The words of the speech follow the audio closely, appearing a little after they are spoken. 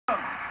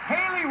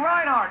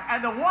Reinhart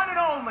and the one and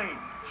only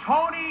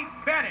Tony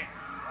Bennett.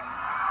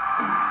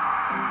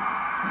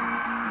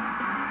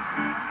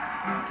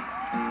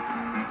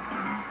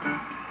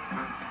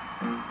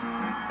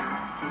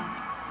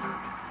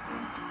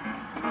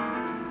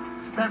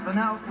 Stepping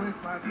out with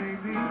my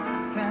baby,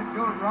 can't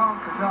go wrong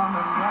 'cause I'm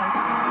a right.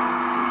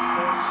 It's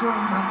for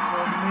sure, not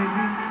for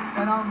maybe,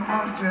 and I'm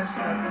all dressed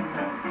up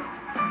tonight.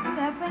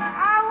 Stepping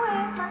out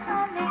with my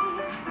honey,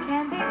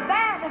 can't be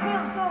bad, it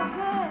feels so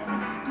good.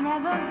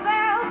 Never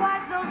felt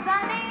quite so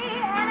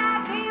sunny, and I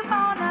keep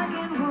on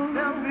hugging wood.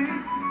 They'll be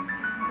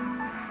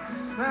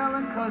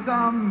smelling 'cause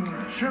I'm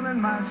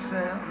trimming my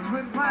sails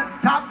with my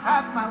top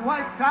hat, my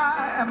white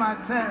tie, and my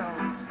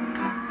tails.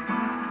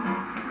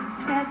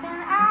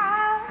 Stepping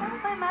out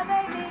with my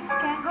baby,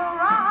 can't go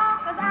wrong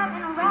 'cause I'm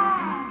in a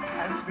ride.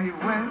 Ask me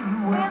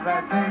when will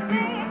that day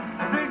be?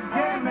 The big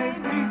day may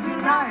be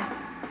tonight.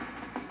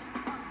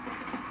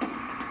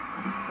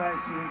 If I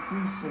seem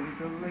to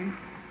scintillate,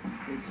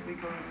 it's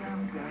because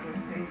I've got a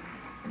date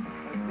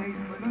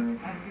with a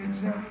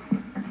package of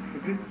the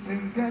good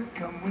things that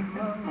come with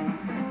love.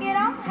 You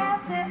don't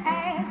have to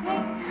ask me,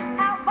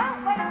 I won't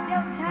waste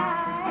your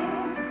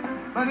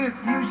time. But if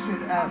you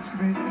should ask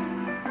me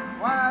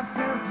why I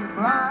feel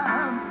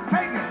sublime,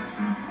 take it.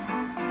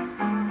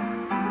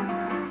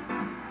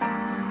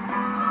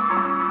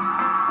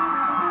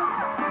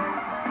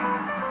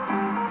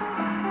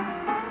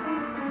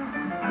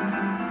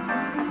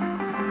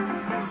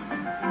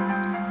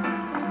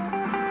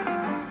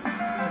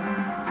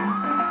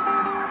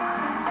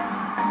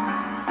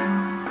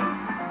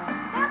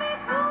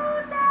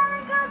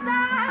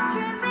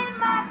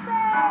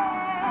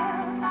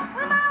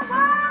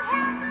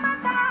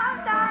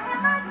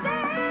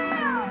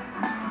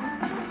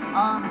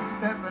 I'm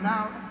stepping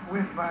out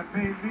with my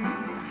baby,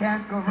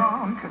 can't go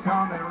wrong 'cause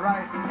I'm in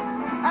right.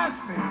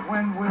 Ask me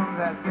when will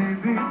that day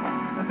be?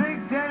 The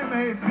big day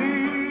may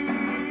be